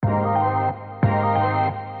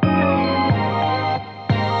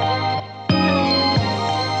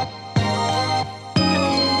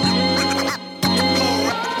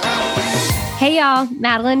Hey y'all,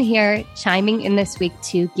 Madeline here, chiming in this week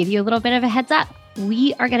to give you a little bit of a heads up.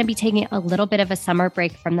 We are going to be taking a little bit of a summer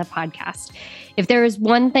break from the podcast. If there is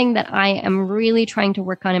one thing that I am really trying to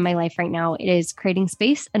work on in my life right now, it is creating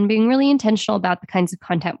space and being really intentional about the kinds of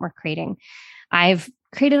content we're creating. I've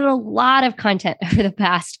created a lot of content over the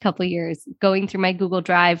past couple of years. Going through my Google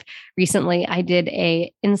Drive recently, I did an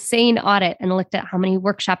insane audit and looked at how many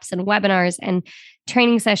workshops and webinars and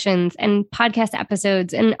training sessions and podcast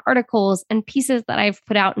episodes and articles and pieces that I've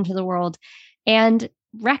put out into the world, and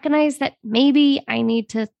recognize that maybe I need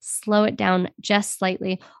to slow it down just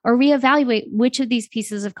slightly or reevaluate which of these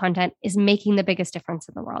pieces of content is making the biggest difference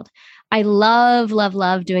in the world. I love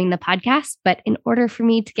doing the podcast, but in order for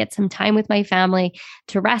me to get some time with my family,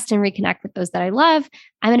 to rest and reconnect with those that I love,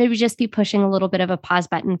 I'm going to just be pushing a little bit of a pause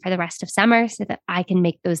button for the rest of summer so that I can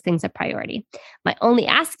make those things a priority. My only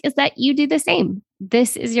ask is that you do the same.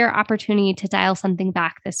 This is your opportunity to dial something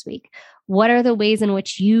back this week. What are the ways in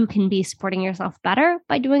which you can be supporting yourself better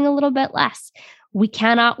by doing a little bit less? We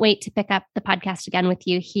cannot wait to pick up the podcast again with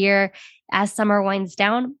you here as summer winds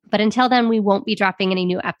down. But until then, we won't be dropping any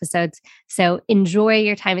new episodes. So enjoy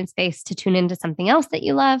your time and space to tune into something else that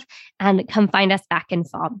you love and come find us back in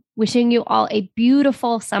fall. Wishing you all a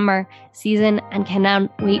beautiful summer season and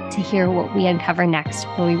cannot wait to hear what we uncover next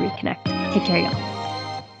when we reconnect. Take care, y'all.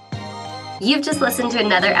 You've just listened to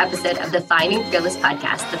another episode of the Finding Fearless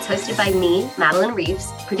podcast that's hosted by me, Madeline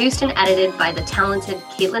Reeves, produced and edited by the talented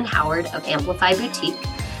Caitlin Howard of Amplify Boutique,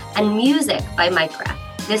 and music by Micra.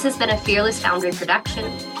 This has been a Fearless Foundry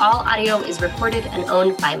production. All audio is recorded and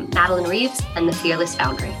owned by Madeline Reeves and the Fearless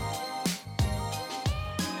Foundry.